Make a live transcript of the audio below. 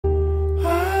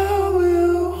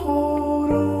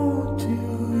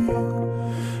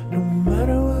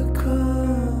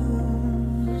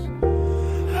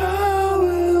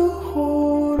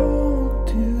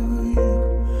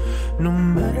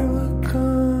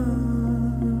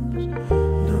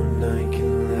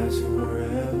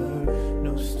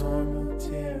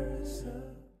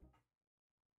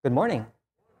Good morning.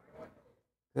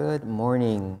 Good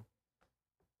morning.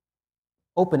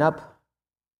 Open up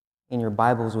in your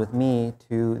Bibles with me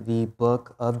to the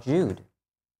book of Jude.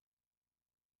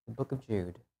 The book of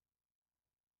Jude.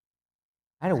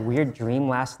 I had a weird dream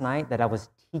last night that I was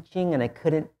teaching and I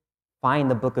couldn't find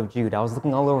the book of Jude. I was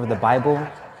looking all over the Bible.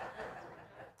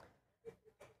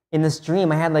 In this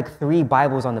dream, I had like 3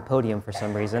 Bibles on the podium for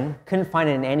some reason. Couldn't find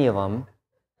it in any of them.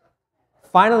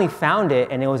 Finally found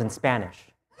it and it was in Spanish.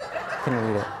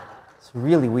 Couldn't read it. It's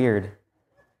really weird.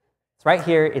 It's right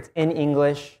here. It's in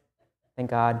English. Thank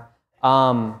God.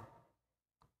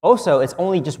 Also, it's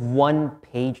only just 1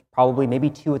 page, probably,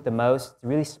 maybe 2 at the most. It's a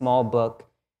really small book.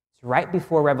 It's right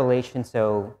before Revelation,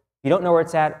 so if you don't know where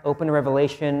it's at, open to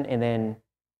Revelation and then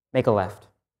make a left.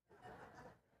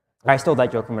 I stole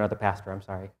that joke from another pastor. I'm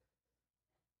sorry.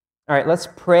 All right, let's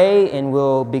pray and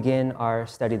we'll begin our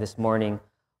study this morning.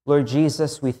 Lord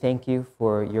Jesus, we thank you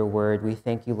for your word. We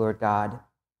thank you, Lord God,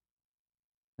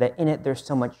 that in it there's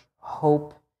so much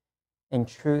hope and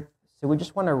truth. So we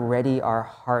just want to ready our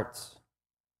hearts,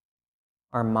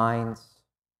 our minds,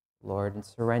 Lord, and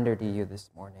surrender to you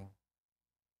this morning.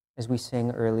 As we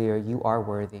sang earlier, you are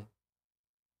worthy.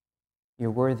 You're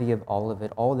worthy of all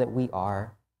it, all that we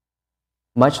are.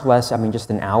 Much less, just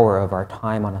an hour of our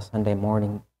time on a Sunday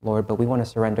morning, Lord, but we want to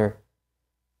surrender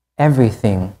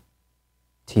everything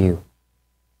to you.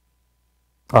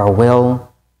 Our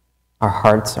will, our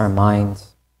hearts, our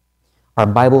minds, our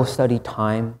Bible study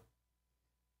time.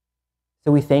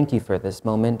 So we thank you for this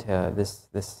moment, this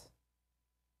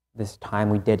time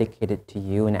we dedicate it to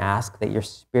you, and ask that your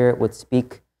Spirit would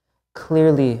speak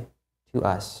clearly to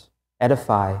us,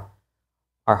 edify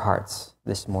our hearts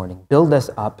this morning. Build us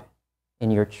up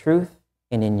in your truth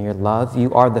and in your love.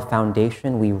 You are the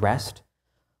foundation. We rest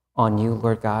on you,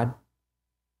 Lord God.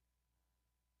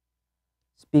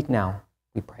 Speak now,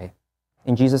 we pray.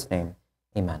 In Jesus' name,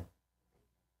 amen.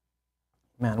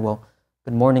 Amen. Well,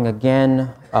 good morning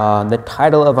again. The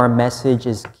title of our message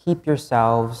is Keep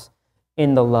Yourselves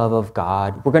in the Love of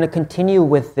God. We're going to continue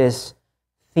with this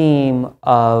theme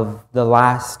of the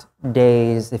last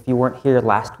days. If you weren't here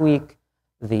last week,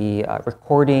 the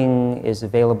recording is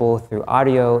available through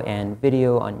audio and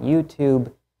video on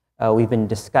YouTube. We've been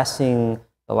discussing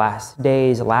the last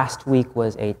days. Last week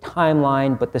was a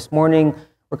timeline, but this morning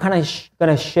we're kind of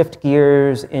going to shift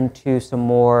gears into some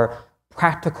more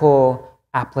practical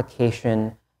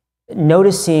application.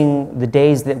 Noticing the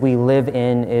days that we live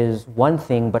in is one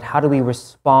thing, but how do we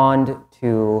respond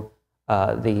to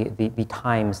the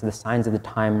times, the signs of the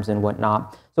times and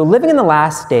whatnot? So living in the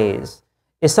last days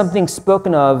is something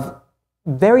spoken of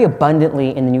very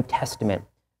abundantly in the New Testament,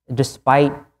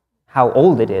 despite how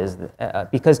old it is,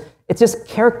 because it's just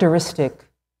characteristic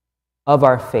of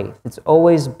our faith. It's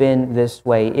always been this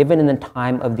way, even in the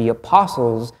time of the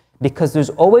apostles, because there's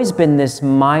always been this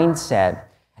mindset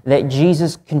that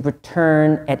Jesus can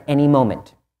return at any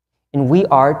moment. And we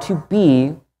are to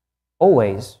be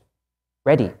always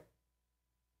ready.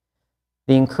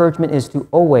 The encouragement is to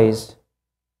always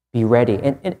be ready.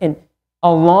 And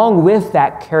along with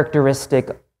that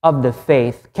characteristic of the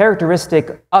faith,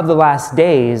 characteristic of the last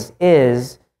days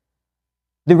is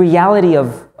the reality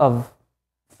of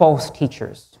false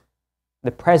teachers, the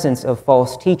presence of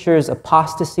false teachers,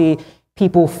 apostasy,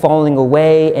 people falling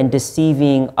away and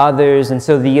deceiving others. And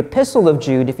so the Epistle of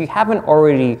Jude, if you haven't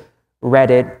already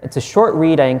read it, it's a short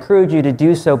read, I encourage you to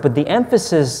do so, but the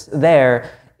emphasis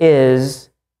there is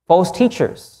false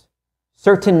teachers,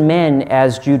 certain men,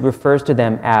 as Jude refers to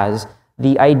them as,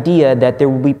 the idea that there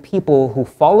will be people who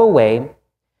fall away,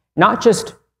 not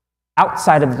just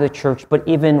outside of the church, but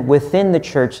even within the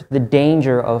church, the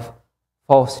danger of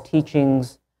false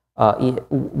teachings,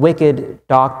 wicked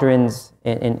doctrines,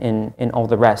 and all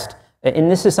the rest.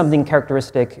 And this is something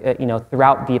characteristic,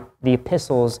 throughout the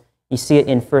epistles. You see it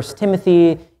in 1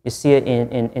 Timothy, you see it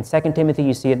in 2 Timothy,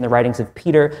 you see it in the writings of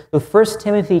Peter. So 1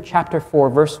 Timothy chapter 4,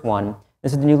 verse 1,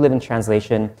 this is the New Living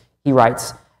Translation, he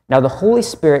writes, "Now the Holy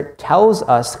Spirit tells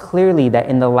us clearly that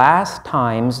in the last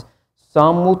times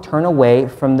some will turn away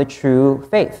from the true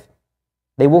faith.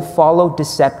 They will follow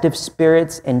deceptive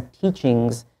spirits and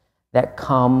teachings that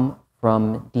come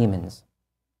from demons."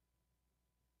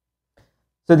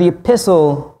 So the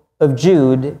Epistle of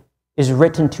Jude is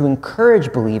written to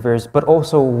encourage believers, but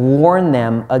also warn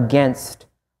them against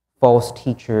false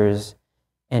teachers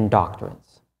and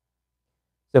doctrines.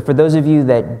 So for those of you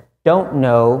that don't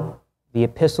know, the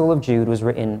Epistle of Jude was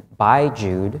written by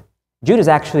Jude. Jude is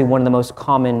actually one of the most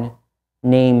common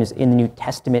names in the New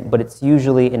Testament, but it's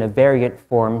usually in a variant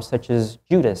form such as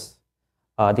Judas.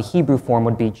 The Hebrew form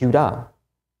would be Judah.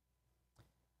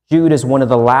 Jude is one of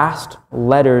the last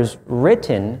letters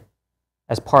written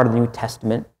as part of the New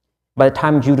Testament. By the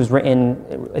time Jude was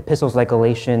written, epistles like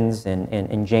Galatians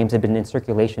and James had been in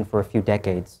circulation for a few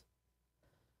decades.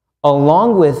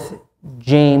 Along with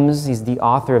James, he's the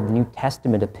author of the New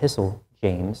Testament epistle,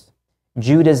 James.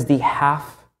 Jude is the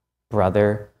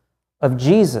half-brother of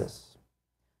Jesus.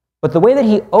 But the way that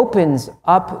he opens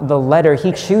up the letter,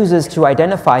 he chooses to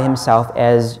identify himself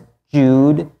as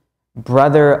Jude,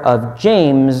 brother of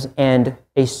James, and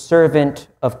a servant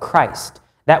of Christ.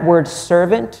 That word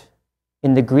servant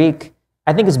in the Greek,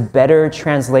 I think is better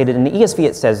translated. In the ESV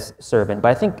it says servant, but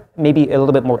I think maybe a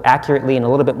little bit more accurately and a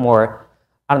little bit more,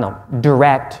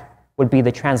 direct would be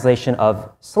the translation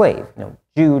of slave.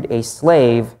 Jude, a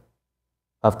slave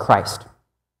of Christ.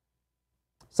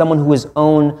 Someone who is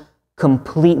owned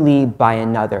completely by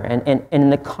another. And in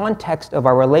the context of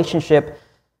our relationship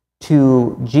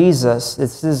to Jesus,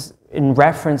 this is in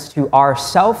reference to our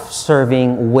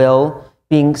self-serving will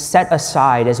being set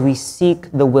aside as we seek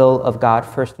the will of God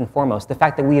first and foremost. The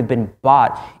fact that we have been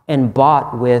bought and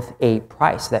bought with a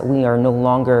price, that we are no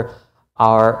longer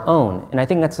our own. And I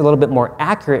think that's a little bit more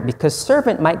accurate because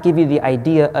servant might give you the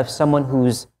idea of someone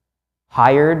who's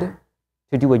hired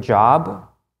to do a job,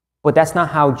 but that's not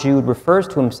how Jude refers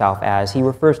to himself as. He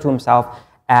refers to himself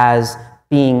as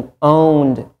being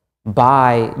owned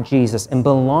by Jesus and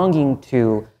belonging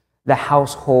to the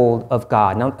household of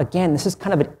God. Now, again, this is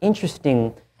kind of an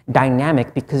interesting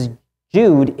dynamic because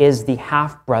Jude is the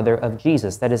half-brother of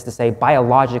Jesus. That is to say,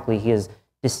 biologically, he is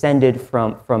descended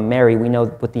from Mary. We know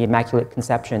with the Immaculate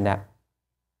Conception that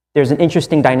there's an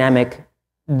interesting dynamic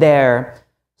there.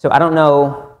 So I don't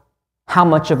know how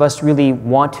much of us really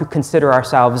want to consider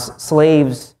ourselves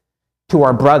slaves to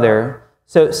our brother.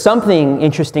 So something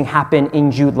interesting happened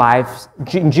in Jude's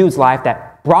life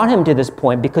that brought him to this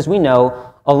point, because we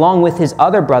know, along with his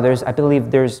other brothers, I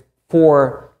believe there's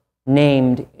 4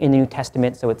 named in the New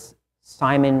Testament. So it's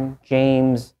Simon,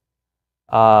 James,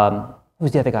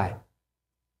 who's the other guy?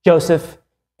 Joseph,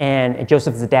 and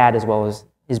Joseph's the dad as well as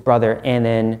his brother, and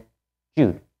then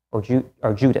Jude, or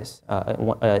Judas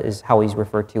is how he's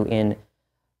referred to in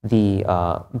the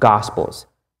Gospels.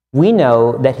 We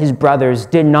know that his brothers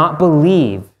did not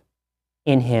believe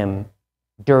in him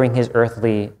during his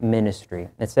earthly ministry.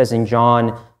 It says in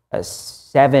John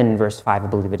 7, verse 5, I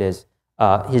believe it is,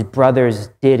 his brothers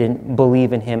didn't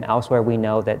believe in him. Elsewhere, we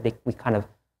know that we kind of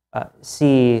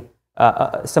see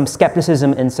some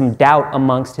skepticism and some doubt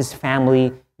amongst his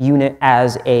family unit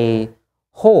as a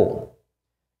whole.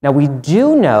 Now, we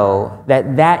do know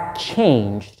that that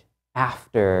changed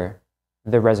after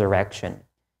the resurrection.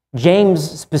 James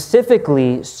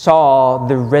specifically saw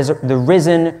the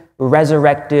risen,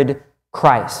 resurrected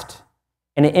Christ,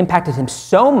 and it impacted him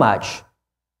so much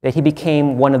that he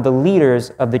became one of the leaders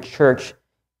of the church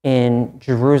in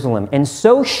Jerusalem. And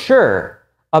so sure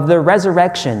of the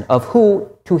resurrection of who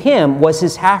to him was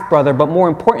his half-brother, but more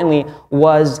importantly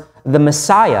was the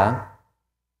Messiah,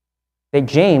 that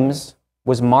James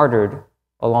was martyred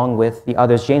along with the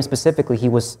others. James specifically, he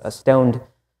was stoned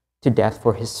to death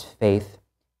for his faith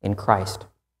in Christ.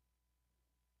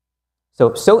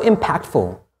 So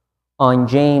impactful on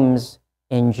James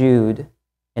and Jude,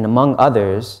 and among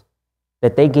others,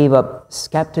 that they gave up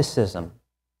skepticism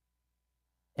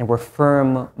and were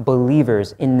firm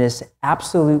believers in this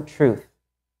absolute truth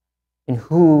in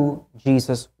who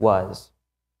Jesus was,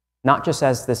 not just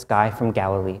as this guy from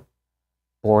Galilee,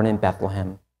 born in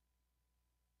Bethlehem,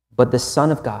 but the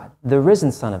Son of God, the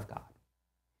risen Son of God.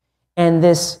 And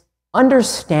this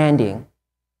understanding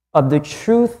of the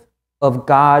truth of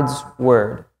God's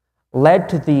word led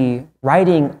to the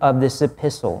writing of this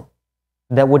epistle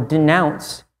that would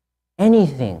denounce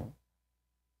anything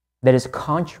that is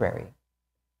contrary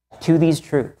to these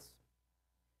truths.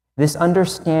 This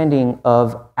understanding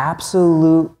of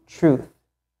absolute truth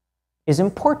is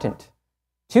important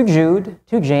to Jude,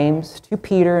 to James, to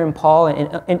Peter and Paul,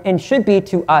 and should be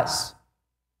to us,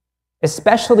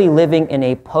 especially living in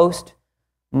a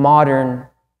post-modern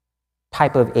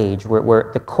type of age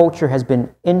where the culture has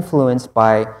been influenced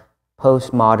by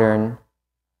postmodern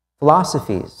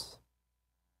philosophies.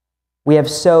 We have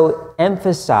so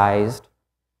emphasized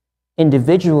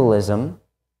individualism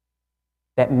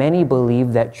that many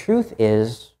believe that truth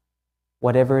is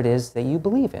whatever it is that you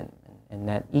believe in, and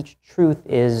that each truth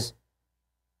is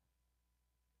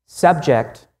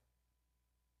subject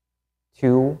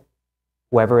to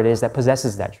whoever it is that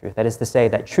possesses that truth. That is to say,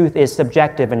 that truth is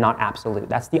subjective and not absolute.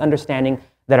 That's the understanding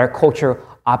that our culture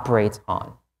operates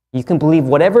on. You can believe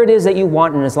whatever it is that you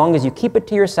want, and as long as you keep it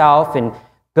to yourself and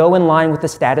go in line with the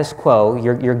status quo,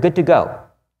 you're good to go,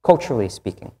 culturally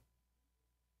speaking.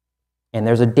 And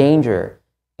there's a danger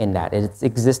in that. It's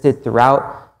existed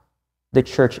throughout the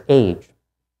church age.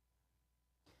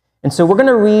 And so we're going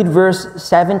to read verse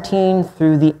 17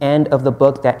 through the end of the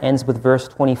book that ends with verse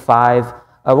 25.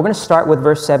 We're going to start with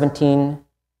verse 17.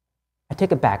 I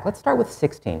take it back. Let's start with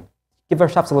 16. Give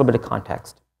ourselves a little bit of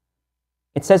context.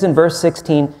 It says in verse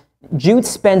 16, Jude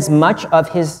spends much of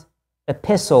his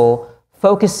epistle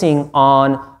focusing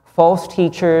on false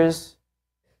teachers,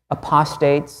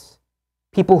 apostates,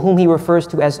 people whom he refers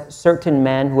to as certain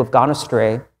men who have gone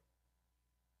astray.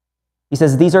 He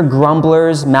says, these are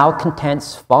grumblers,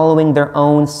 malcontents, following their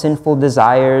own sinful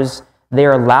desires. They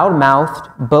are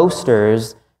loud-mouthed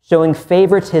boasters, showing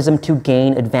favoritism to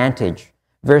gain advantage.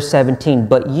 Verse 17,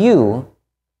 but you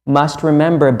must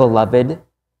remember, beloved,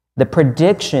 the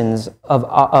predictions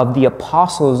of the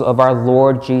apostles of our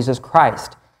Lord Jesus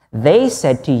Christ. They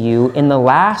said to you, in the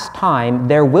last time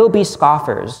there will be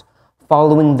scoffers,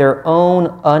 following their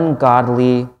own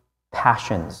ungodly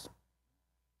passions.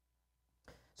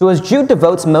 So as Jude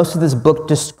devotes most of this book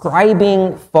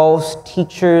describing false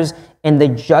teachers and the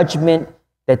judgment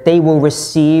that they will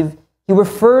receive, he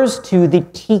refers to the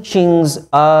teachings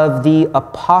of the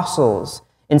apostles.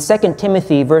 In 2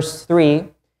 Timothy, verse 3,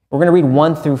 we're going to read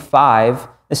 1 through 5.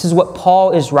 This is what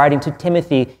Paul is writing to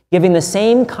Timothy, giving the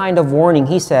same kind of warning.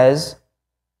 He says,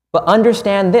 but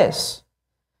understand this,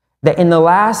 that in the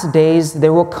last days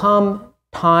there will come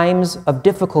times of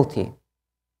difficulty,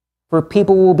 for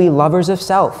people will be lovers of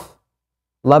self,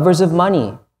 lovers of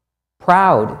money,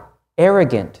 proud,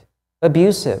 arrogant,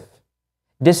 abusive,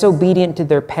 disobedient to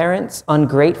their parents,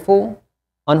 ungrateful,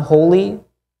 unholy,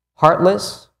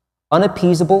 heartless,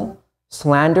 unappeasable,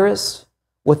 slanderous,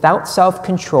 without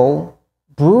self-control,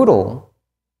 brutal,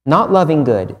 not loving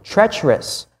good,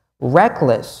 treacherous,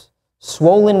 reckless,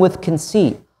 swollen with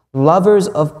conceit, lovers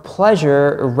of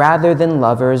pleasure rather than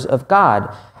lovers of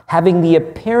God, having the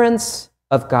appearance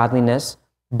of godliness,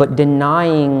 but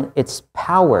denying its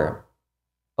power.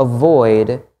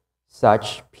 Avoid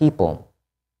such people.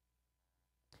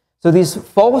 So these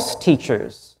false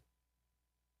teachers,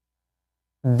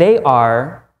 they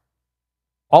are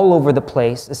all over the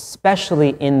place, especially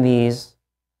in these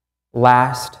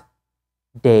last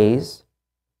days,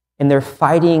 and they're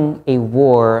fighting a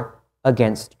war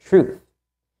against truth.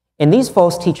 And these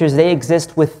false teachers, they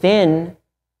exist within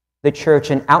the church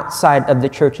and outside of the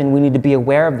church, and we need to be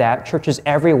aware of that. Churches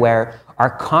everywhere are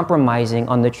compromising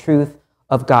on the truth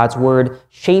of God's word,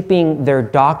 shaping their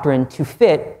doctrine to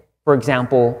fit, for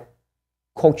example,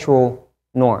 cultural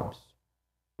norms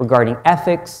regarding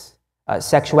ethics,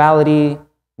 sexuality,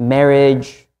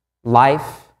 marriage,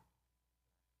 life,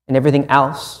 and everything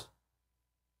else,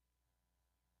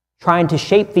 trying to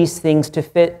shape these things to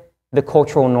fit the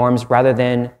cultural norms rather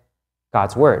than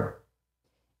God's word.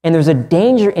 And there's a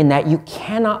danger in that. You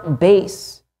cannot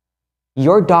base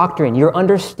your doctrine, your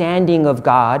understanding of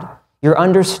God, your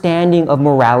understanding of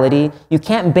morality, you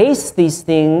can't base these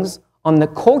things on the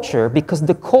culture, because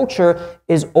the culture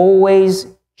is always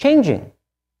changing.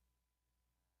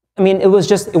 I mean, it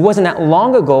wasn't that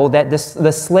long ago that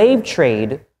the slave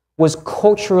trade was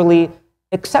culturally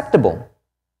acceptable.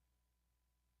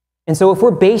 And so if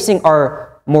we're basing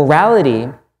our morality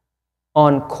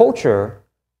on culture,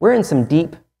 we're in some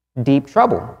deep, deep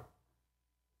trouble.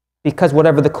 Because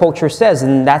whatever the culture says,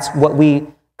 and that's what we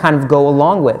kind of go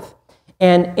along with.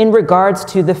 And in regards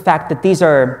to the fact that these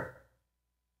are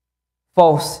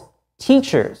false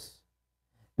teachers,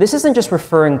 this isn't just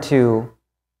referring to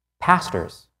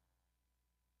pastors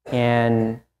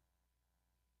and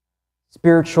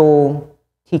spiritual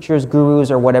teachers,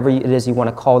 gurus, or whatever it is you want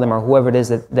to call them, or whoever it is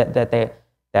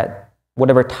that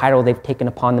whatever title they've taken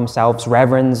upon themselves,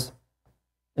 reverends,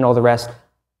 and all the rest.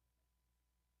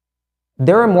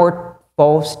 There are more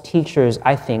false teachers,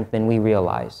 I think, than we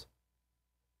realize.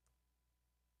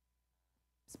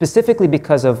 Specifically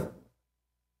because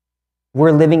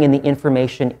we're living in the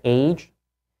information age,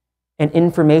 and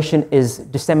information is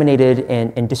disseminated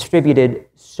and distributed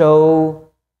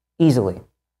so easily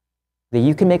that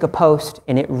you can make a post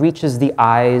and it reaches the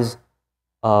eyes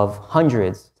of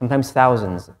hundreds, sometimes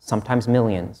thousands, sometimes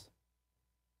millions.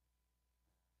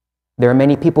 There are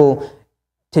many people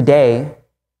today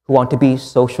who want to be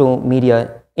social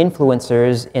media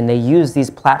influencers, and they use these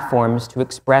platforms to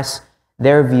express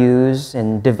their views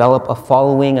and develop a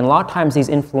following. And a lot of times these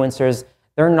influencers,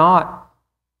 they're not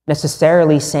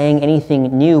necessarily saying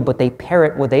anything new, but they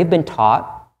parrot what they've been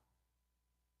taught.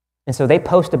 And so they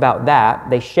post about that,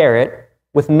 they share it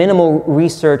with minimal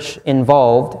research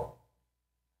involved.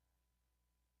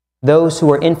 Those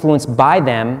who are influenced by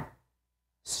them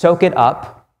soak it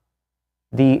up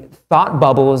The thought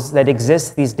bubbles that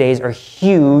exist these days are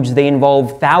huge. They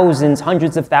involve thousands,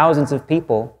 hundreds of thousands of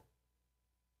people.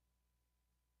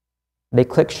 They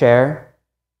click share,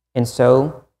 and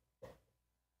so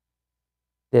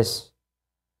this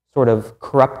sort of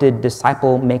corrupted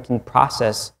disciple-making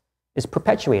process is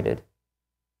perpetuated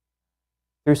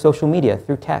through social media,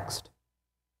 through text.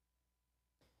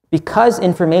 Because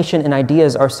information and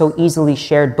ideas are so easily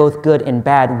shared, both good and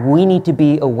bad, we need to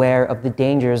be aware of the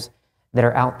dangers that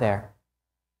are out there.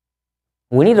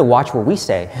 We need to watch what we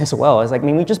say as well. It's like,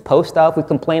 we just post stuff, we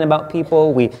complain about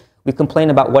people, we complain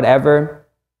about whatever,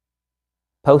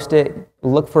 post it,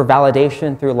 look for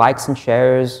validation through likes and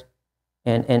shares,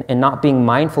 and not being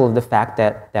mindful of the fact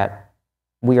that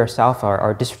we ourselves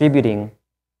are distributing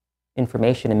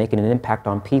information and making an impact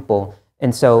on people.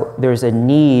 And so there's a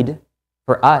need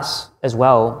for us as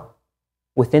well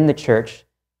within the church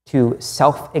to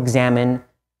self-examine,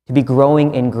 to be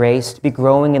growing in grace, to be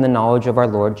growing in the knowledge of our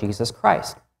Lord Jesus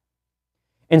Christ.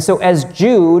 And so as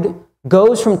Jude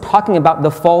goes from talking about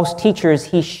the false teachers,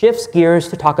 he shifts gears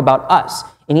to talk about us.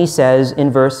 And he says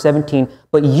in verse 17,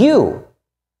 but you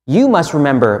must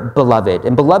remember, beloved.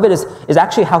 And beloved is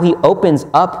actually how he opens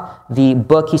up the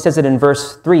book. He says it in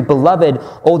verse 3, beloved,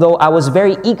 although I was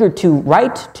very eager to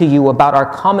write to you about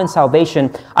our common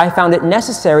salvation, I found it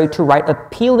necessary to write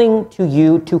appealing to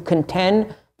you to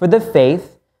contend for the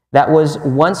faith that was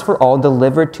once for all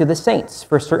delivered to the saints.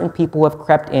 For certain people have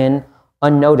crept in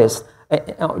unnoticed.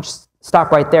 I'll just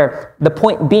stop right there. The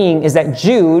point being is that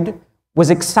Jude was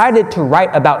excited to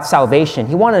write about salvation.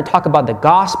 He wanted to talk about the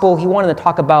gospel. He wanted to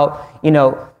talk about,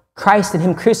 Christ and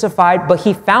him crucified, but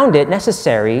he found it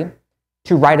necessary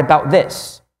to write about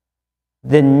this,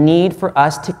 the need for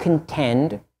us to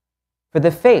contend for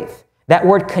the faith. That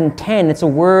word contend, it's a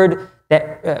word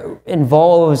that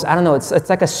involves, it's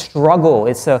like a struggle.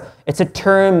 It's a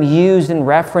term used in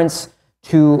reference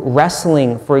to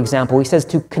wrestling, for example. He says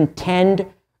to contend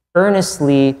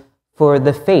earnestly for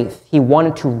the faith. He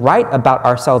wanted to write about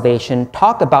our salvation,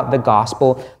 talk about the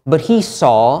gospel, but he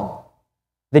saw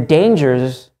the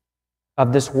dangers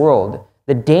of this world,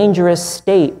 the dangerous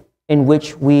state in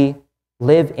which we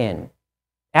live in.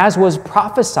 As was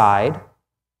prophesied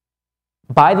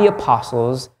by the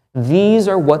apostles, these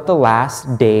are what the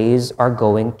last days are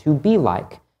going to be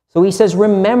like. So he says,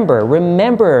 remember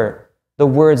the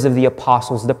words of the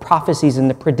apostles, the prophecies and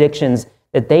the predictions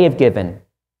that they have given.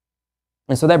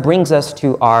 And so that brings us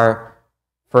to our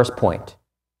first point.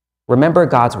 Remember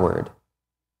God's word.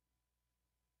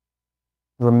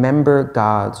 Remember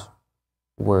God's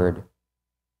word.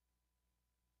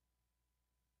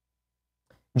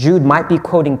 Jude might be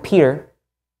quoting Peter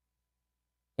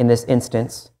in this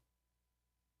instance.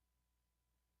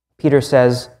 Peter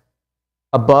says,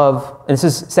 above, and this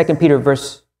is 2 Peter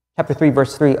chapter 3,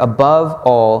 verse 3, above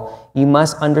all, you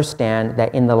must understand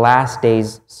that in the last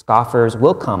days scoffers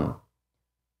will come,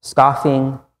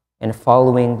 scoffing and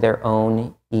following their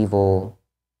own evil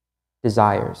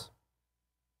desires.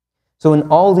 So in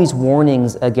all these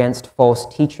warnings against false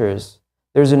teachers,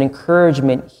 there's an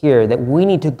encouragement here that we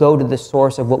need to go to the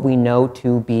source of what we know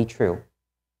to be true.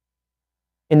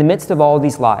 In the midst of all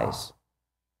these lies,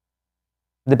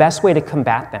 the best way to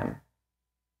combat them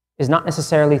is not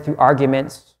necessarily through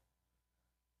arguments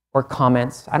or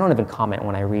comments. I don't even comment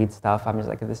when I read stuff. I'm just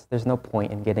like, there's no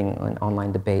point in getting in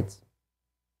online debates.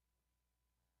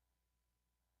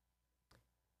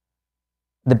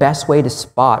 The best way to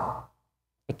spot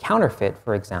a counterfeit,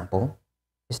 for example,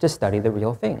 is to study the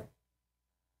real thing. If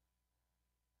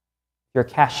you're a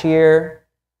cashier,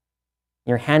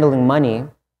 you're handling money,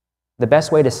 the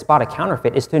best way to spot a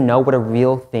counterfeit is to know what a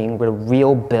real thing, what a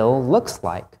real bill looks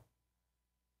like.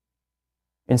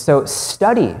 And so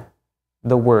study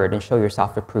the word and show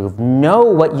yourself approved. Know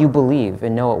what you believe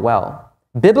and know it well.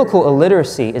 Biblical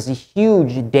illiteracy is a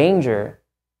huge danger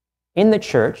in the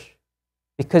church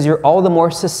because you're all the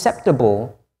more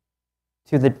susceptible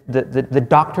to the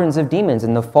doctrines of demons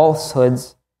and the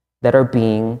falsehoods that are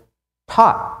being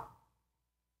taught.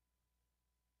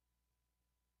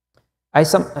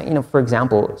 For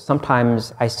example,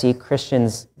 sometimes I see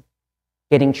Christians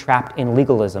getting trapped in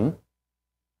legalism,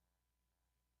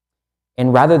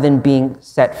 and rather than being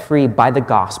set free by the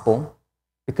gospel,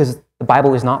 because the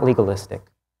Bible is not legalistic.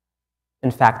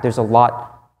 In fact, there's a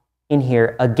lot in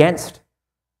here against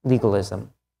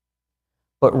legalism.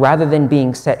 But rather than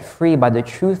being set free by the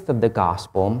truth of the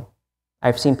gospel,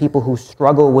 I've seen people who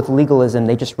struggle with legalism,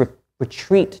 they just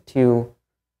retreat to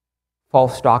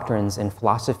false doctrines and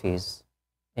philosophies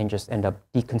and just end up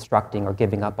deconstructing or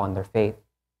giving up on their faith.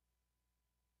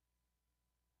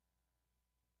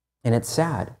 And it's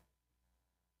sad.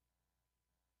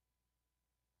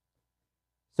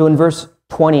 So in verse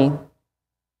 20,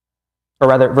 or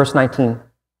rather verse 19,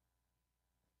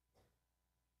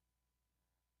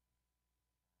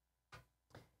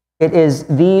 it is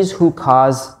these who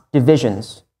cause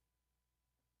divisions,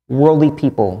 worldly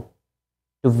people,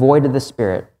 devoid of the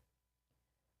Spirit.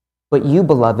 But you,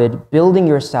 beloved, building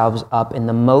yourselves up in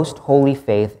the most holy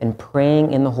faith and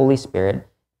praying in the Holy Spirit,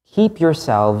 keep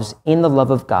yourselves in the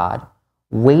love of God,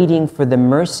 waiting for the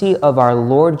mercy of our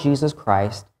Lord Jesus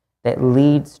Christ that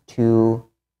leads to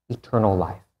eternal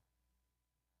life.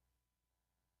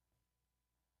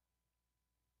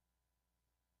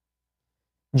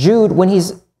 Jude, when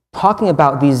he's talking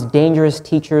about these dangerous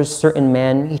teachers, certain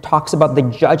men, he talks about the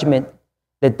judgment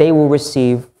that they will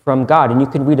receive from God. And you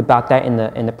can read about that in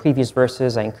the previous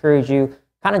verses. I encourage you,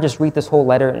 kind of just read this whole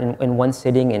letter in one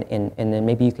sitting, and then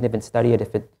maybe you can even study it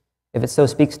if it so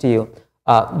speaks to you.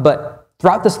 But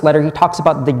throughout this letter, he talks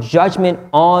about the judgment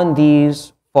on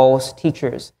these false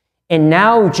teachers. And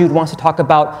now Jude wants to talk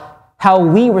about how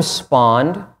we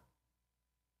respond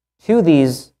to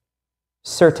these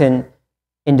certain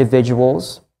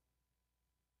individuals.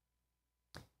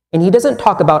 And he doesn't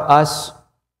talk about us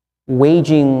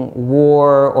waging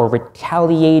war or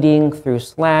retaliating through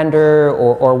slander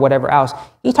or whatever else.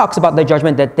 He talks about the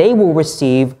judgment that they will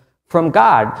receive from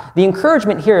God. The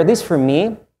encouragement here, at least for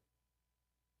me,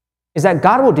 is that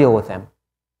God will deal with them.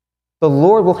 The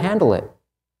Lord will handle it.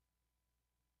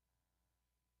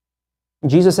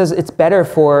 Jesus says it's better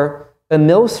for a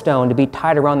millstone to be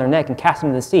tied around their neck and cast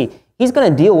into the sea. He's going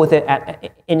to deal with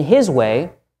it in his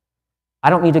way. I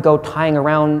don't need to go tying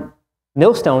around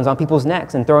millstones on people's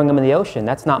necks and throwing them in the ocean.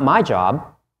 That's not my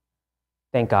job,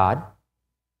 thank God.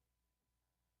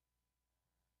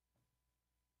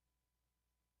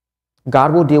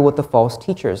 God will deal with the false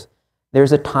teachers.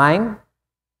 There's a time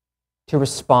to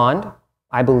respond,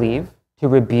 I believe, to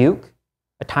rebuke,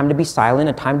 a time to be silent,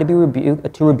 a time to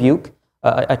rebuke,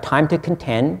 a time to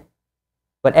contend.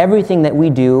 But everything that we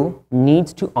do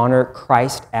needs to honor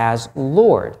Christ as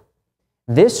Lord.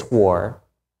 This war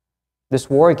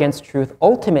against truth,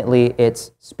 ultimately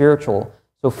it's spiritual.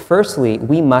 So firstly,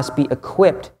 we must be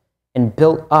equipped and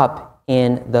built up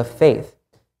in the faith.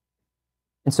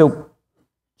 And so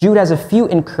Jude has a few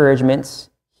encouragements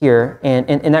here,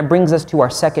 and that brings us to our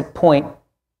second point,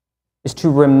 is to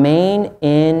remain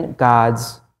in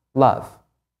God's love.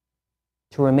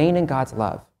 To remain in God's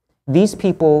love. These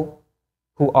people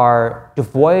who are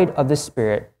devoid of the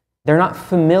Spirit, they're not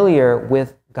familiar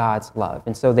with God's love.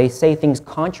 And so they say things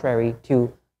contrary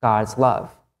to God's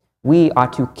love. We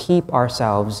ought to keep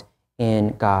ourselves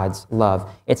in God's love.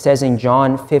 It says in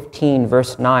John 15,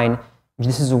 verse 9,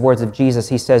 this is the words of Jesus.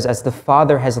 He says, "As the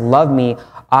Father has loved me,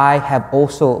 I have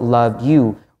also loved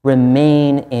you.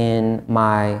 Remain in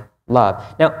my love."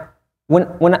 Now,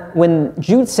 when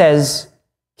Jude says,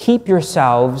 keep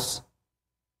yourselves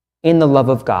in the love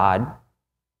of God,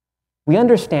 we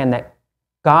understand that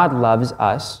God loves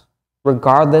us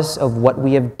regardless of what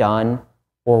we have done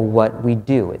or what we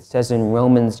do. It says in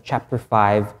Romans chapter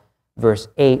 5, verse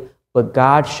 8, "But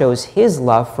God shows his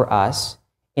love for us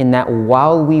in that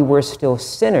while we were still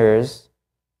sinners,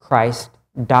 Christ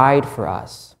died for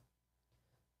us."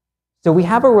 So we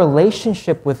have a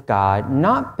relationship with God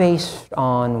not based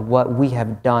on what we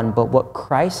have done, but what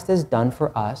Christ has done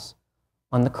for us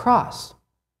on the cross.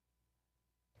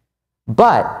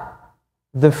 But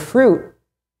the fruit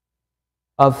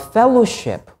of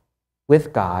fellowship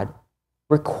with God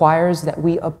requires that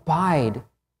we abide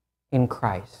in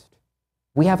Christ.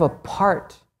 We have a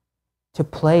part to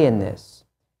play in this.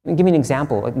 Let me give you an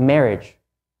example. Like marriage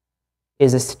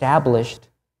is established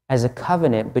as a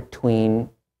covenant between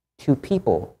two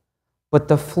people, but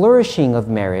the flourishing of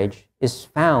marriage is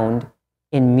found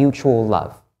in mutual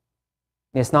love.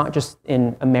 It's not just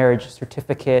in a marriage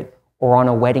certificate or on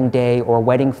a wedding day or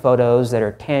wedding photos that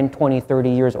are 10, 20, 30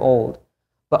 years old,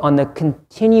 but on the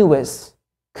continuous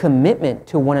commitment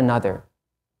to one another,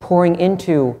 pouring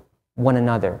into one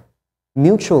another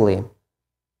mutually.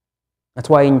 That's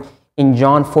why in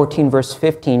John 14, verse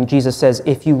 15, Jesus says,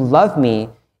 "If you love me,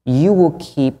 you will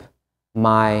keep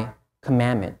my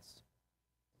commandments."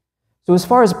 So as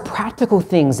far as practical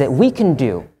things that we can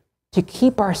do to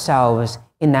keep ourselves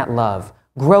in that love,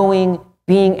 growing,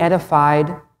 being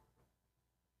edified,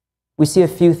 we see a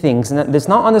few things. And it's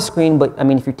not on the screen, but I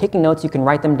mean, if you're taking notes, you can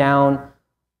write them down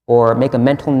or make a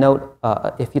mental note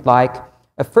if you'd like.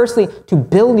 Firstly, to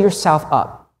build yourself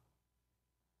up.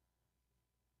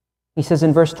 He says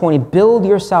in verse 20, build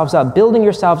yourselves up, building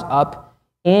yourselves up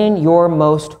in your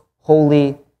most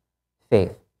holy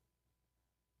faith.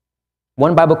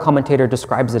 One Bible commentator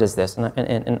describes it as this,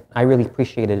 and I really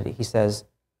appreciated it. He says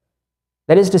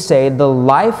That is to say, the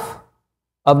life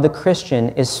of the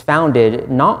Christian is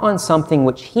founded not on something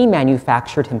which he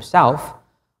manufactured himself,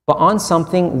 but on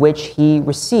something which he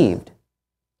received.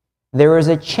 There is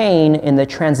a chain in the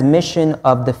transmission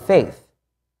of the faith.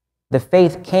 The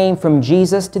faith came from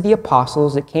Jesus to the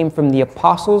apostles, it came from the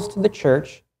apostles to the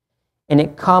church, and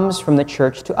it comes from the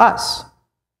church to us.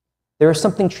 There is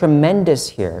something tremendous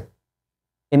here.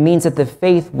 It means that the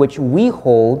faith which we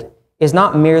hold is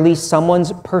not merely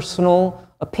someone's personal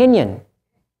opinion.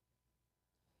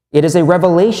 It is a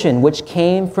revelation which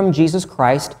came from Jesus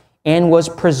Christ and was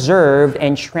preserved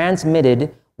and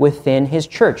transmitted within his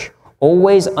church,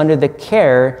 always under the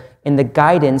care and the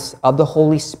guidance of the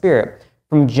Holy Spirit,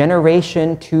 from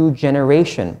generation to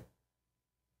generation.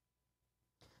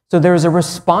 So there is a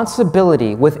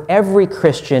responsibility with every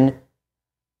Christian,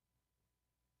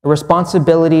 a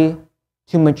responsibility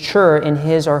to mature in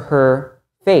his or her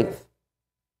faith,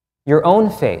 your own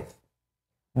faith.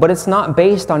 But it's not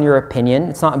based on your opinion.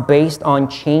 It's not based on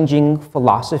changing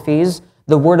philosophies.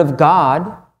 The Word of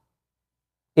God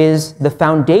is the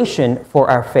foundation for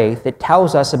our faith. It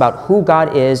tells us about who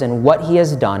God is and what he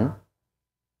has done.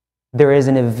 There is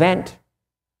an event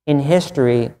in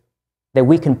history that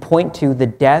we can point to, the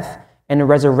death and the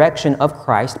resurrection of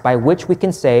Christ, by which we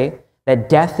can say that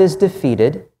death is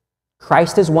defeated,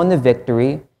 Christ has won the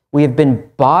victory, we have been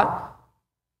bought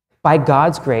by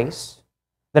God's grace,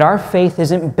 that our faith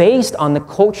isn't based on the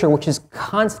culture which is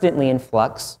constantly in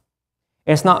flux.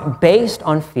 It's not based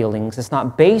on feelings. It's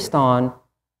not based on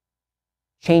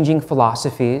changing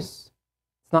philosophies.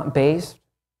 It's not based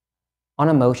on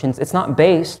emotions. It's not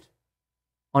based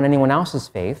on anyone else's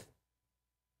faith,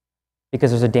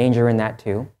 because there's a danger in that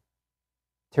too,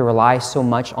 to rely so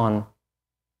much on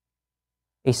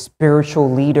a spiritual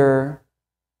leader,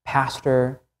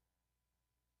 pastor,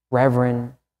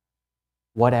 reverend,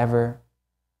 whatever,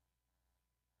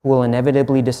 who will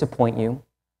inevitably disappoint you.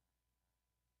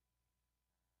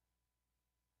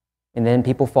 And then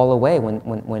people fall away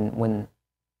when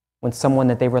someone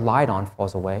that they relied on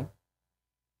falls away.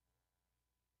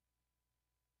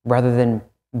 Rather than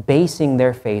basing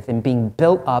their faith and being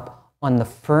built up on the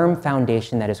firm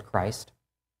foundation that is Christ.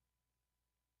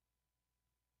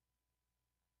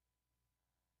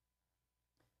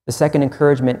 The second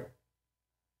encouragement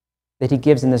that he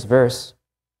gives in this verse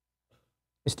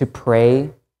is to pray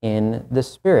in the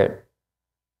Spirit.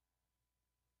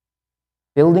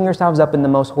 Building yourselves up in the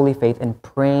most holy faith and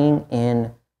praying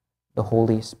in the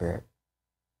Holy Spirit.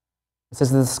 It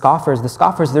says the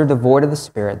scoffers, they're devoid of the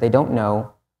Spirit. They don't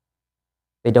know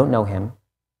him.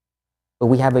 But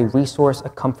we have a resource, a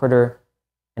comforter,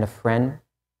 and a friend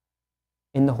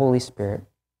in the Holy Spirit.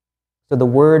 So the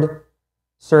word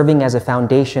serving as a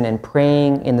foundation and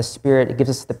praying in the Spirit, it gives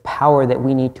us the power that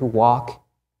we need to walk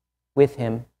with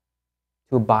him,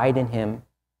 to abide in him,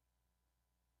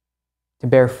 to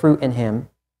bear fruit in him.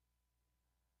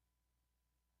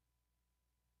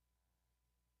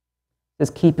 It says,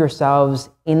 keep yourselves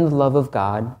in the love of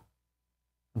God,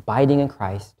 abiding in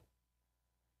Christ.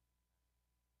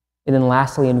 And then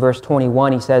lastly, in verse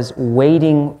 21, he says,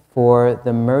 waiting for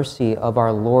the mercy of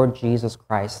our Lord Jesus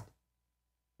Christ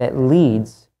that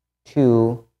leads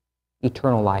to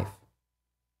eternal life.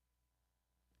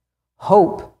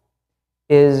 Hope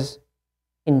is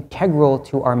integral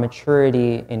to our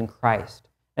maturity in Christ.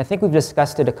 And I think we've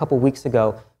discussed it a couple weeks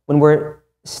ago. When we're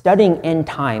studying end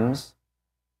times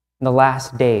in the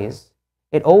last days,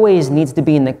 it always needs to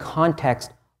be in the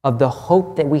context of the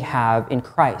hope that we have in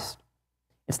Christ.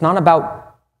 It's not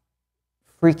about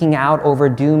freaking out over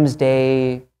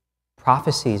doomsday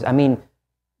prophecies. I mean,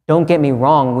 don't get me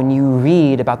wrong, when you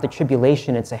read about the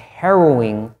tribulation, it's a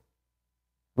harrowing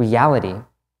reality.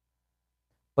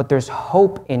 But there's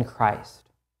hope in Christ.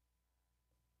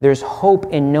 There's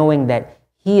hope in knowing that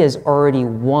he has already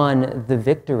won the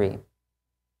victory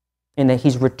and that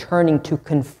he's returning to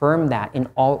confirm that in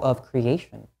all of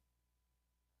creation.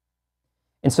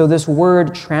 And so this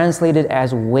word translated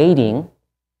as waiting,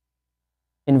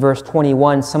 in verse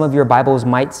 21, some of your Bibles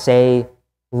might say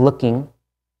looking.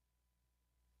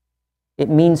 It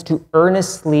means to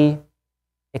earnestly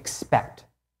expect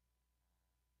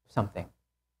something.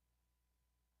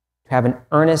 To have an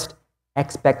earnest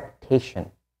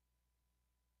expectation.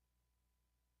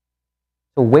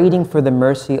 So waiting for the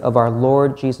mercy of our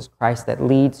Lord Jesus Christ that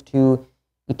leads to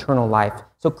eternal life.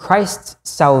 So Christ's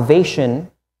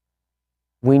salvation,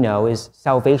 we know, is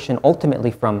salvation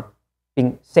ultimately from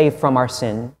being saved from our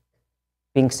sin,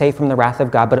 being saved from the wrath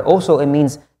of God, but also it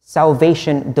means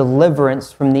salvation,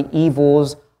 deliverance from the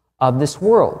evils of this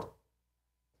world.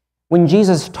 When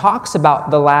Jesus talks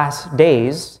about the last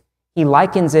days, he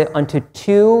likens it unto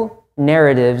two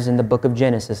narratives in the book of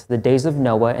Genesis, the days of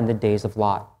Noah and the days of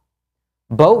Lot.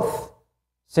 Both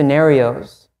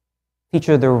scenarios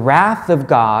feature the wrath of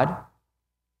God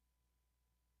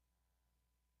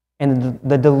and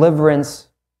the deliverance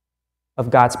of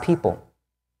God's people.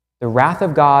 The wrath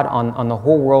of God on the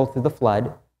whole world through the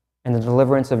flood, and the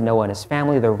deliverance of Noah and his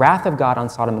family. The wrath of God on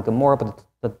Sodom and Gomorrah,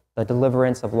 but the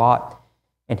deliverance of Lot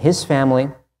and his family.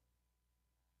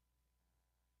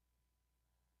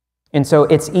 And so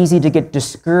it's easy to get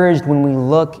discouraged when we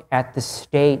look at the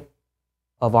state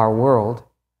of our world,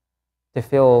 to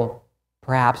feel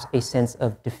perhaps a sense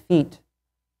of defeat.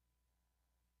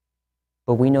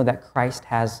 But we know that Christ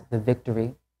has the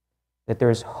victory, that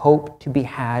there's hope to be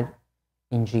had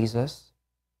in Jesus,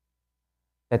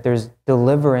 that there's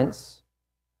deliverance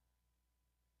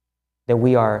that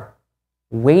we are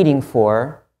waiting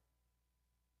for,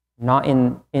 not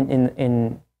in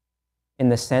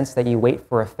the sense that you wait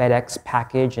for a FedEx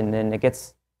package and then it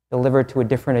gets delivered to a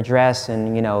different address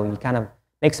and you kind of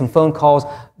make some phone calls,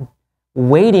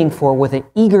 waiting for with an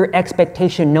eager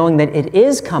expectation, knowing that it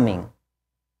is coming.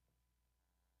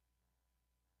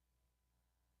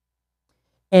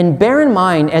 And bear in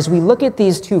mind, as we look at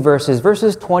these two verses,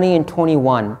 verses 20 and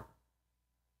 21,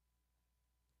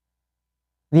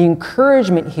 the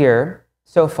encouragement here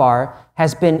so far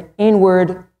has been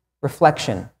inward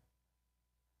reflection,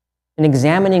 an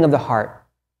examining of the heart.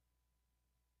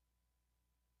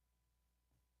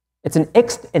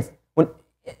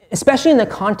 Especially in the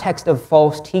context of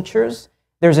false teachers,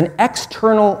 there's an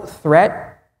external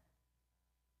threat,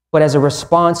 but as a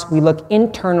response, we look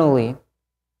internally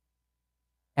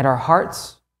at our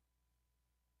hearts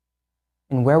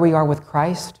and where we are with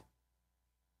Christ.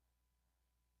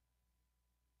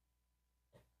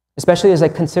 Especially as I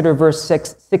consider verse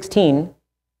 16,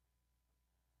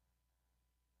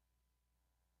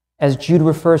 as Jude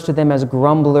refers to them as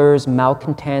grumblers,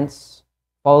 malcontents,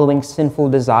 following sinful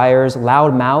desires,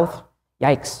 loud mouth,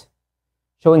 yikes,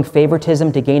 showing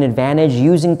favoritism to gain advantage,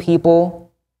 using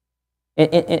people.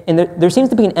 And there seems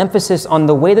to be an emphasis on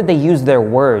the way that they use their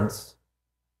words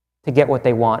to get what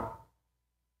they want.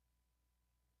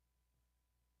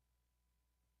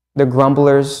 They're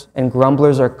grumblers, and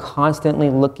grumblers are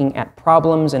constantly looking at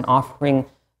problems and offering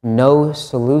no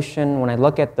solution. When I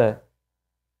look at the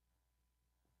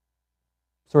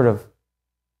sort of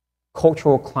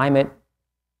cultural climate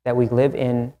that we live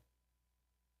in,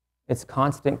 it's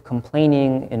constant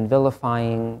complaining and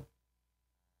vilifying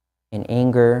and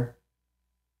anger.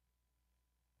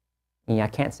 And I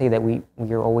can't say that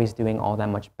we're always doing all that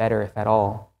much better, if at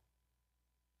all.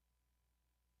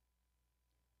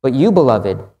 But you,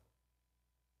 beloved,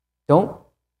 don't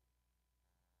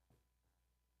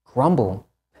grumble.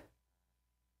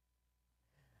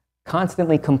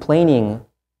 Constantly complaining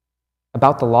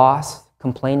about the lost,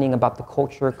 complaining about the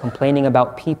culture, complaining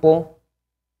about people.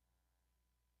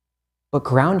 But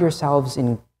ground yourselves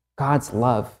in God's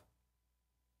love.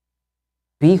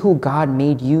 Be who God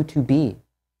made you to be.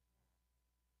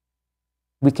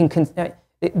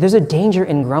 There's a danger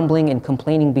in grumbling and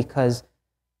complaining because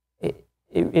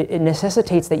it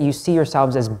necessitates that you see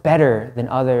yourselves as better than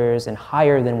others and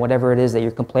higher than whatever it is that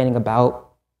you're complaining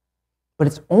about. But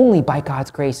it's only by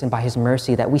God's grace and by His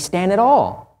mercy that we stand at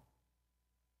all.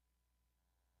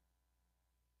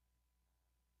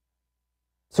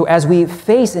 So as we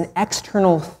face an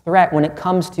external threat when it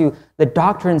comes to the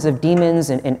doctrines of demons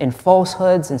and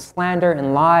falsehoods and slander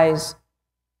and lies,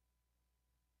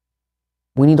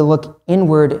 we need to look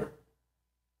inward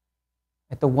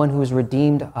at the one who has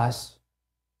redeemed us,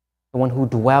 the one who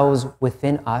dwells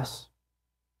within us,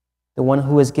 the one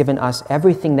who has given us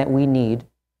everything that we need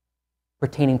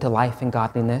pertaining to life and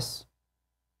godliness.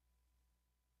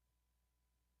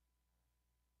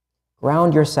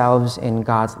 Ground yourselves in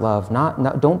God's love.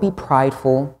 Don't be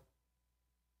prideful.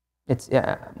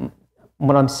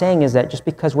 What I'm saying is that just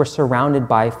because we're surrounded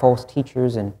by false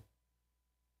teachers and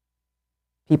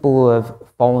people who have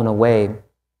fallen away,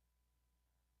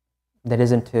 that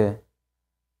isn't an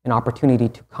opportunity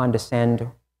to condescend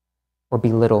or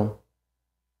belittle,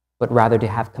 but rather to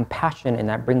have compassion, and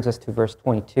that brings us to verse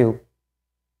 22.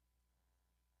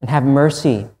 And have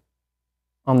mercy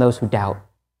on those who doubt.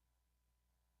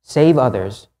 Save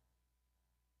others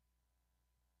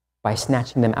by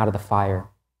snatching them out of the fire.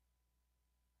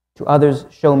 To others,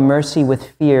 show mercy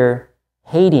with fear,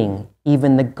 hating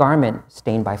even the garment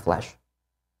stained by flesh.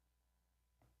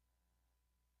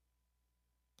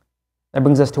 That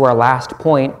brings us to our last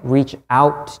point, reach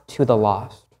out to the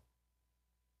lost.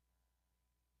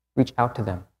 Reach out to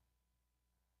them.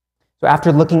 So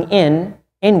after looking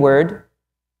inward,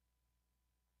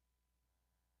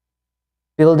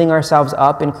 building ourselves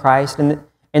up in Christ. And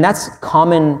that's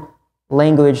common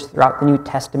language throughout the New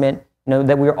Testament,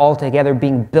 that we're all together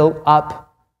being built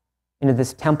up into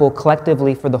this temple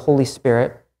collectively for the Holy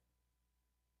Spirit.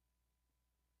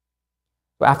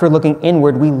 After looking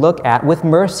inward, we look at, with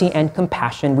mercy and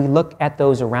compassion, we look at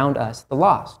those around us, the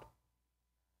lost.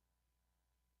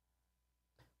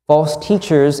 False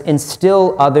teachers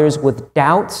instill others with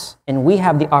doubts, and we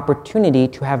have the opportunity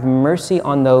to have mercy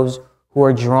on those who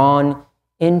are drawn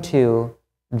into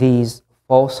these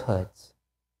falsehoods.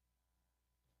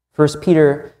 1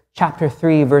 Peter chapter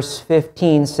 3, verse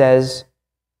 15 says,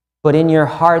 "But in your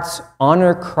hearts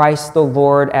honor Christ the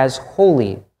Lord as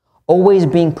holy, always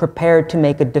being prepared to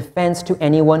make a defense to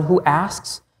anyone who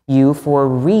asks you for a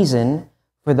reason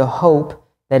for the hope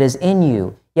that is in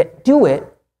you. Yet do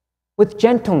it with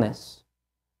gentleness.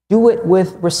 Do it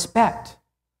with respect,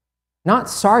 not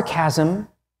sarcasm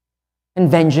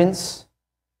and vengeance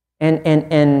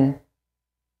and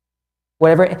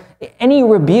whatever. Any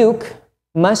rebuke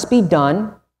must be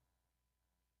done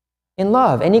in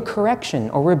love. Any correction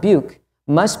or rebuke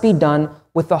must be done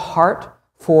with the heart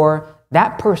for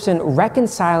that person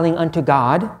reconciling unto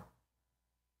God,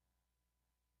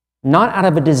 not out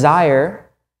of a desire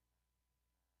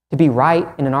to be right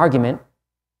in an argument."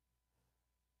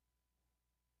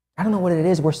 I don't know what it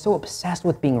is. We're so obsessed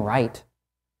with being right.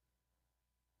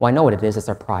 Well, I know what it is. It's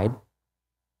our pride.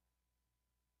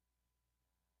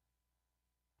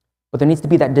 But there needs to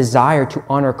be that desire to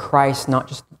honor Christ, not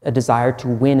just a desire to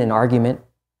win an argument.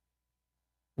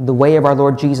 The way of our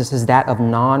Lord Jesus is that of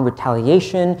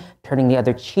non-retaliation, turning the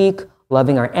other cheek,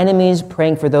 loving our enemies,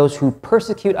 praying for those who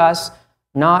persecute us,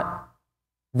 not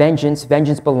vengeance.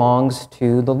 Vengeance belongs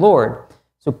to the Lord.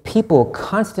 So people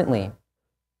constantly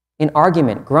in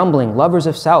argument, grumbling, lovers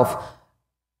of self.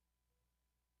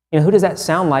 Who does that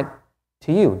sound like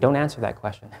to you? Don't answer that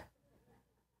question.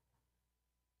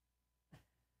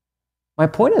 My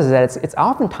point is that it's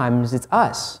oftentimes it's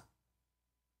us.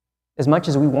 As much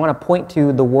as we want to point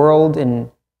to the world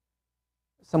in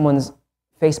someone's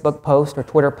Facebook post or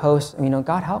Twitter post,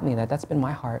 God help me, that's been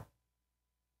my heart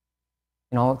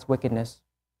in all its wickedness,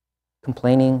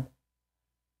 complaining,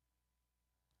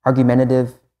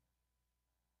 argumentative.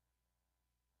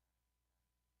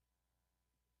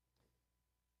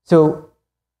 So,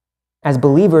 as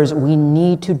believers, we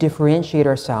need to differentiate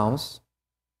ourselves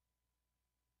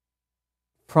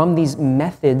from these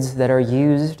methods that are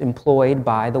employed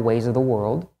by the ways of the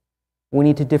world. We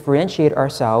need to differentiate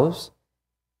ourselves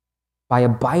by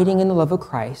abiding in the love of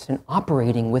Christ and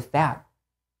operating with that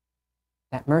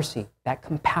mercy, that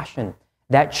compassion,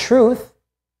 that truth,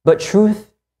 but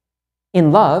truth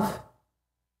in love.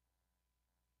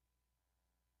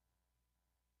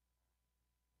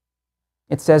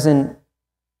 It says in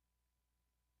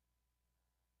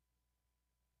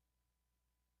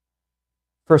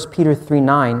First Peter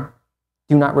 3:9,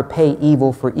 "Do not repay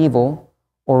evil for evil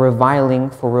or reviling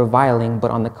for reviling,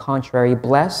 but on the contrary,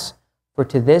 bless, for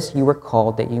to this you were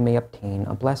called that you may obtain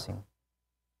a blessing."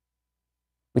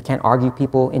 We can't argue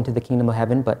people into the kingdom of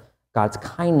heaven, but God's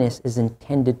kindness is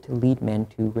intended to lead men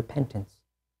to repentance.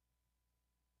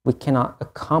 We cannot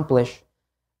accomplish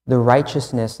the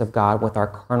righteousness of God with our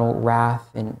carnal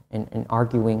wrath and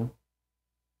arguing.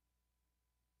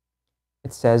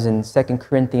 It says in 2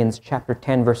 Corinthians chapter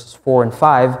 10, verses 4 and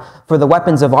 5, "For the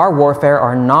weapons of our warfare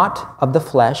are not of the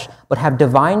flesh, but have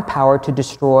divine power to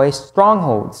destroy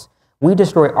strongholds. We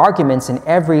destroy arguments and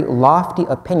every lofty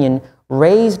opinion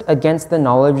raised against the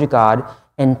knowledge of God,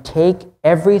 and take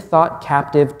every thought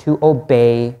captive to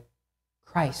obey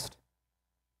Christ,"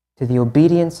 to the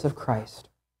obedience of Christ.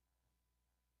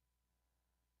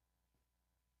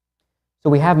 So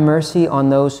we have mercy on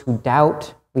those who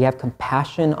doubt. We have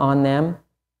compassion on them.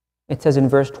 It says in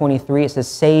verse 23, it says,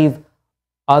 "Save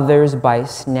others by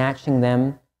snatching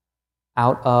them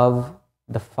out of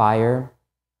the fire."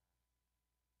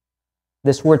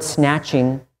 This word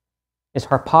snatching is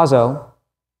harpazo.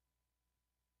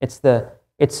 It's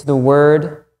the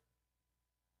word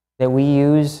that we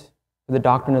use for the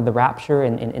doctrine of the rapture.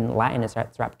 In Latin, it's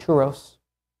rapturos.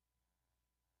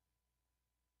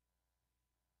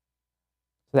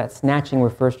 So that snatching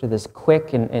refers to this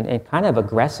quick and kind of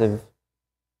aggressive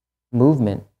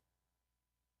movement.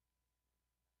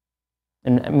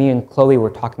 And me and Chloe were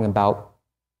talking about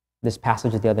this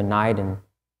passage the other night, and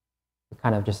we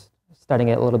kind of just studying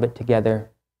it a little bit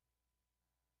together.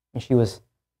 And she was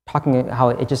talking about how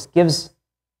it just gives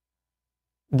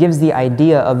the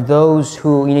idea of those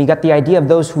who, you got the idea of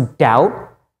those who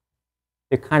doubt.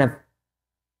 They're kind of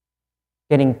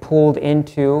getting pulled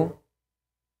into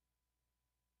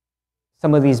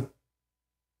some of these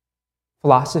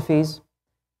philosophies.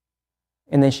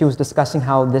 And then she was discussing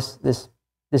how this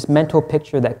mental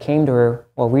picture that came to her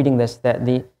while reading this, that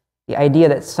the idea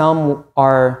that some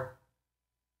are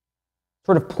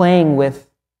sort of playing with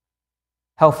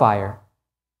hellfire,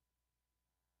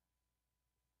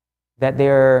 that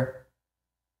they're,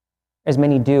 as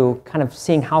many do, kind of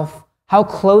seeing how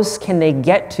close can they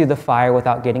get to the fire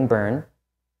without getting burned,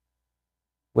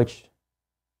 which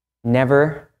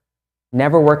never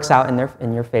works out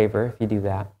in your favor if you do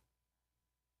that.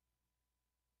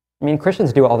 I mean,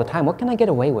 Christians do it all the time. What can I get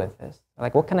away with this?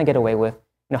 Like, what can I get away with?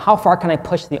 How far can I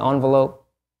push the envelope?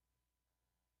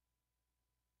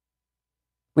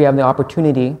 We have the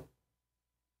opportunity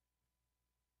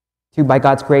to, by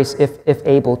God's grace, if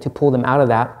able, to pull them out of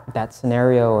that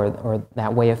scenario or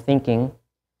that way of thinking.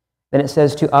 Then it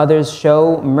says, to others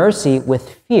show mercy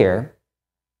with fear,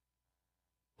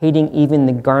 hating even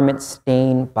the garment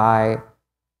stained by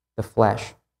the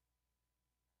flesh.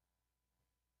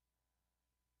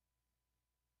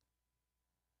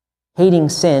 Hating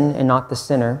sin and not the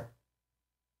sinner.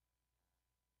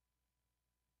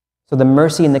 So the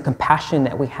mercy and the compassion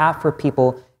that we have for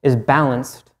people is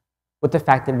balanced with the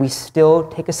fact that we still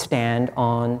take a stand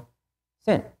on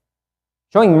sin.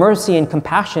 Showing mercy and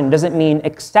compassion doesn't mean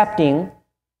accepting,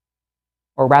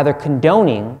 or rather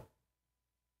condoning,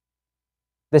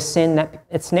 the sin that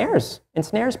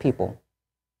ensnares people.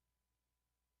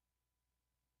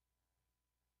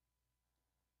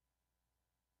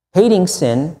 Hating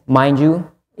sin, mind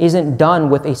you, isn't done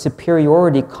with a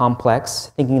superiority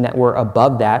complex, thinking that we're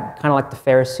above that, kind of like the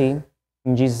Pharisee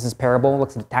in Jesus' parable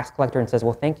looks at the tax collector and says,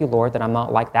 well, thank you, Lord, that I'm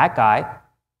not like that guy,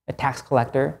 a tax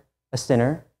collector, a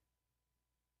sinner.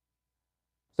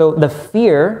 So the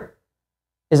fear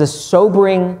is a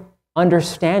sobering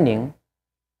understanding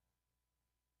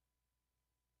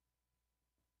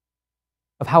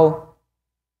of how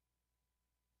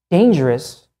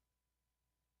dangerous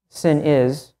sin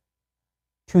is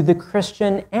to the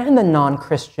Christian and the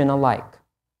non-Christian alike.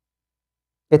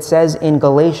 It says in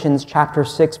Galatians chapter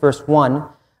 6, verse 1,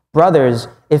 brothers,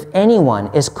 if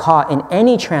anyone is caught in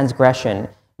any transgression,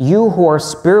 you who are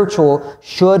spiritual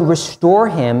should restore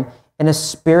him in a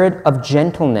spirit of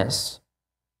gentleness.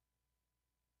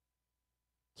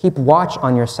 Keep watch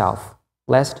on yourself,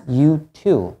 lest you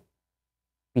too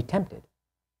be tempted.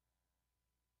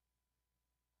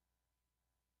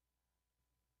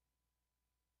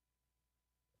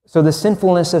 So the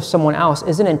sinfulness of someone else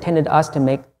isn't intended us to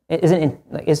make, we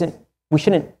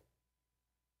shouldn't, let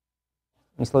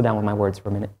me slow down with my words for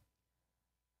a minute.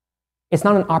 It's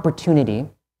not an opportunity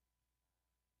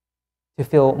to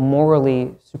feel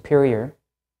morally superior.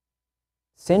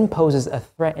 Sin poses a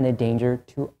threat and a danger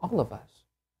to all of us.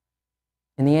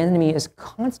 And the enemy is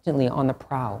constantly on the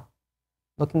prowl,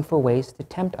 looking for ways to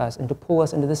tempt us and to pull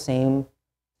us into the same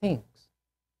things.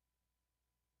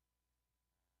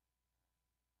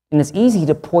 And it's easy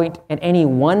to point at any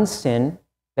one sin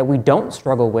that we don't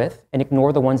struggle with and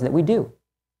ignore the ones that we do.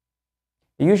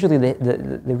 They're usually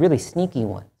the really sneaky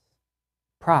ones.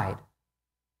 Pride,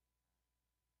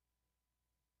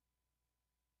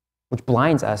 which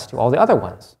blinds us to all the other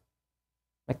ones,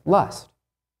 like lust,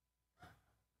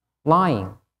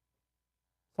 lying,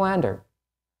 slander,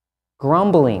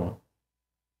 grumbling,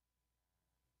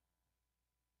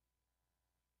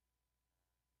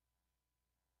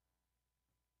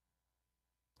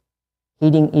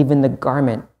 hating even the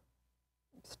garment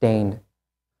stained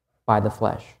by the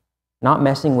flesh, not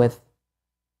messing with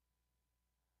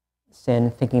sin,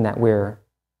 thinking that we're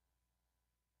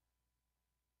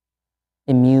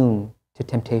immune to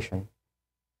temptation.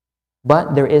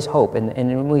 But there is hope,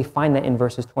 and we find that in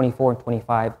verses 24 and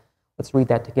 25. Let's read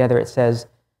that together. It says,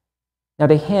 now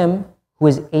to him who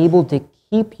is able to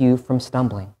keep you from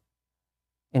stumbling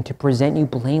and to present you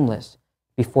blameless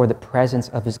before the presence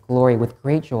of his glory with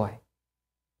great joy,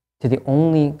 to the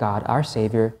only God, our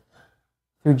Savior,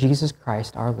 through Jesus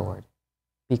Christ our Lord,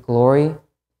 be glory,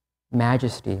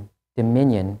 majesty,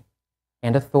 dominion,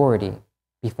 and authority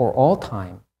before all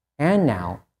time, and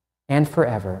now, and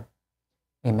forever.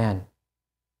 Amen.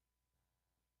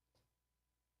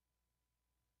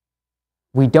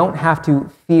 We don't have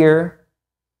to fear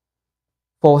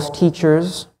false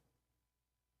teachers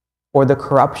or the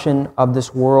corruption of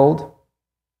this world.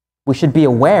 We should be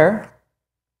aware.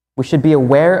 We should be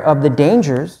aware of the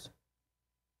dangers.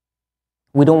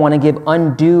 We don't want to give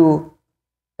undue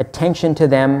attention to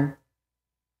them,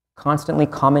 constantly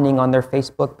commenting on their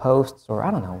Facebook posts or I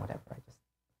don't know, whatever.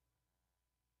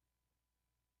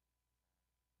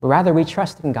 But rather, we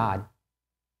trust in God.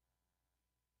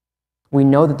 We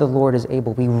know that the Lord is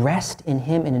able. We rest in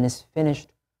him and in his finished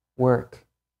work.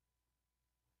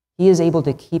 He is able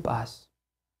to keep us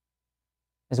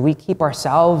As we keep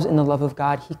ourselves in the love of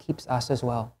God, he keeps us as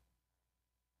well.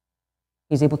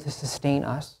 He's able to sustain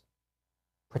us,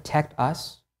 protect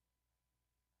us,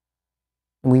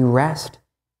 and we rest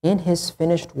in his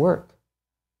finished work.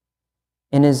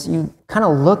 And as you kind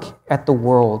of look at the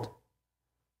world,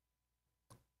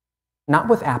 not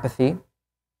with apathy,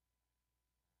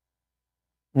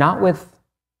 not with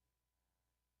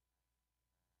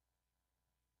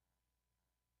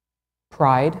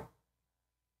pride,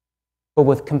 but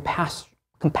with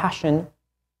compassion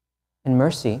and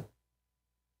mercy,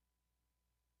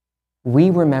 we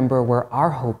remember where our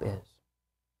hope is.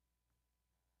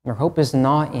 Our hope is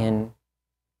not in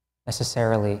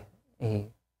necessarily a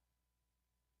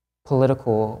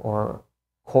political or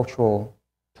cultural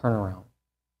turnaround.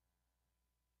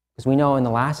 Because we know in the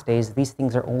last days, these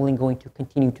things are only going to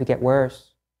continue to get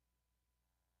worse.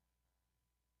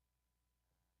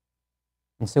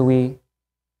 And so we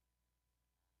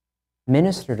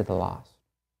minister to the lost.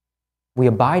 We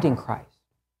abide in Christ.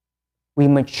 We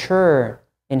mature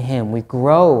in him. We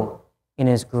grow in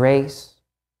his grace,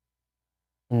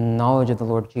 in knowledge of the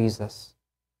Lord Jesus.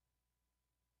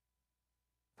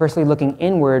 Firstly, looking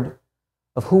inward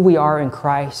of who we are in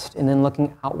Christ, and then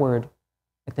looking outward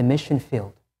at the mission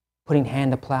field, putting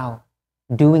hand to plow,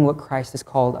 doing what Christ has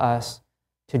called us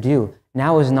to do.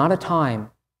 Now is not a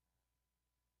time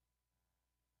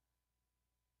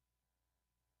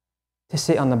to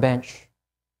sit on the bench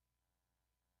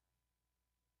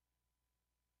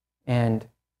and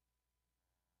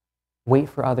wait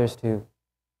for others to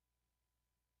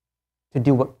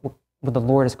do what the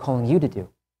Lord is calling you to do.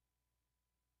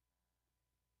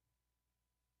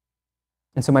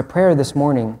 And so my prayer this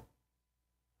morning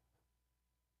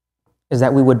is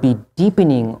that we would be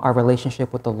deepening our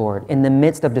relationship with the Lord in the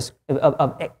midst of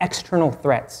external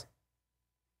threats,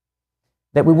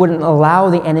 that we wouldn't allow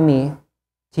the enemy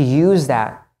to use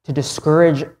that to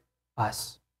discourage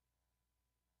us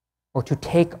or to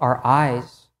take our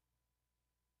eyes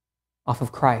off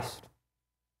of Christ.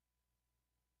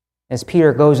 As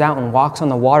Peter goes out and walks on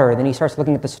the water, then he starts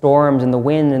looking at the storms and the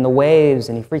wind and the waves,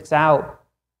 and he freaks out,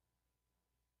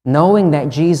 knowing that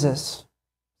Jesus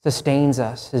sustains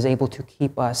us, is able to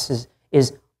keep us,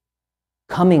 is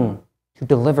coming to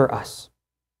deliver us.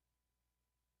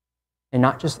 And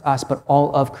not just us, but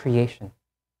all of creation.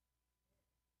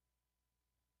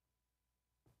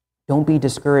 Don't be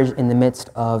discouraged in the midst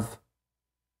of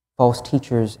false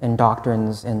teachers and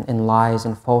doctrines and lies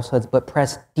and falsehoods, but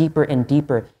press deeper and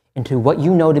deeper into what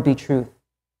you know to be truth.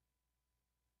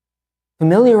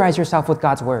 Familiarize yourself with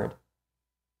God's word.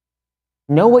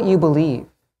 Know what you believe.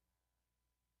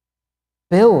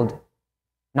 Build,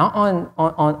 not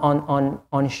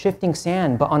on shifting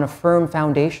sand, but on a firm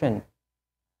foundation.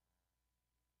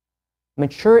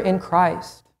 Mature in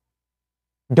Christ.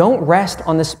 Don't rest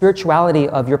on the spirituality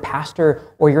of your pastor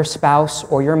or your spouse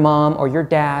or your mom or your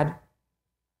dad,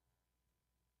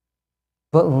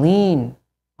 but lean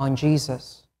on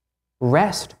Jesus.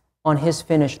 Rest on his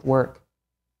finished work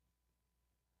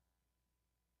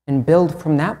and build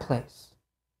from that place.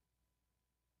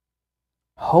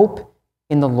 Hope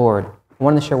in the Lord. I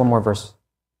wanted to share one more verse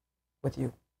with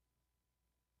you.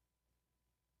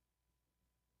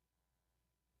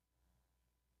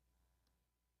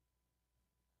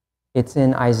 It's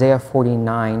in Isaiah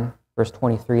 49, verse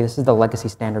 23. This is the Legacy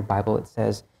Standard Bible. It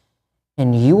says,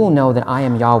 "And you will know that I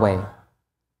am Yahweh.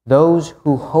 Those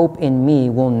who hope in me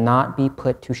will not be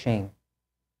put to shame."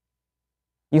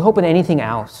 You hope in anything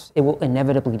else, it will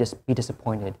inevitably be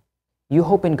disappointed. You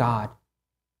hope in God,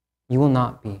 you will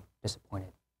not be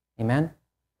disappointed. Amen?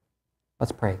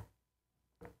 Let's pray.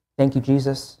 Thank you,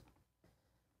 Jesus.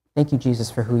 Thank you, Jesus,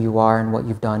 for who you are and what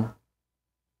you've done.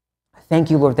 Thank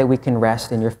you, Lord, that we can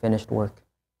rest in your finished work.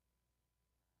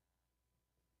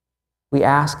 We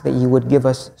ask that you would give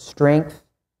us strength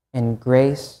and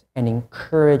grace and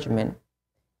encouragement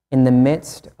in the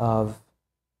midst of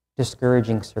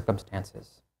discouraging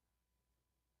circumstances.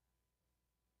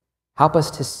 Help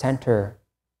us to center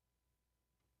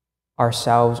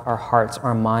ourselves, our hearts,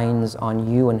 our minds on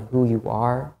you and who you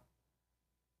are,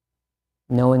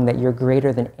 knowing that you're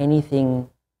greater than anything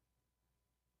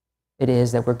it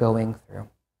is that we're going through.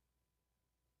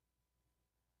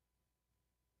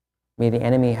 May the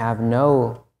enemy have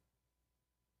no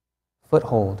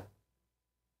foothold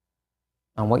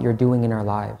on what you're doing in our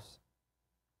lives.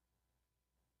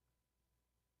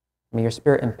 May your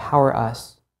Spirit empower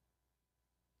us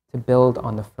to build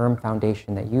on the firm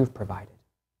foundation that you've provided.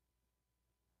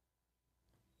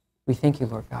 We thank you,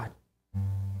 Lord God,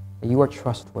 that you are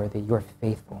trustworthy, you are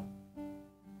faithful.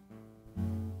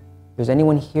 If there's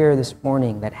anyone here this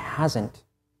morning that hasn't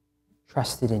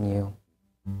trusted in you,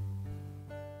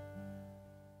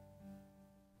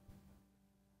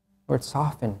 Lord,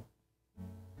 soften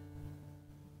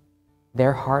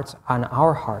their hearts on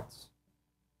our hearts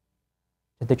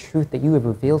to the truth that you have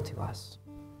revealed to us.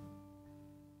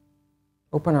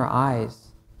 Open our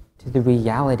eyes to the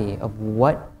reality of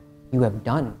what you have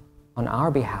done on our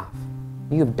behalf.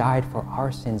 You have died for our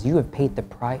sins. You have paid the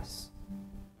price.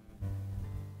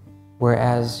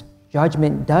 Whereas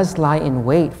judgment does lie in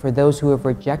wait for those who have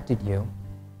rejected you.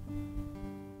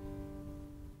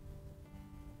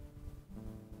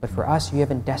 But for us, you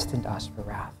haven't destined us for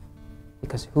wrath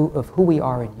because of who we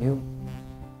are in you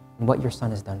and what your Son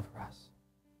has done for us.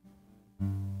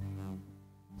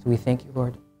 So we thank you,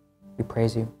 Lord. We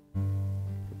praise you.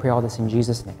 We pray all this in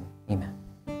Jesus' name.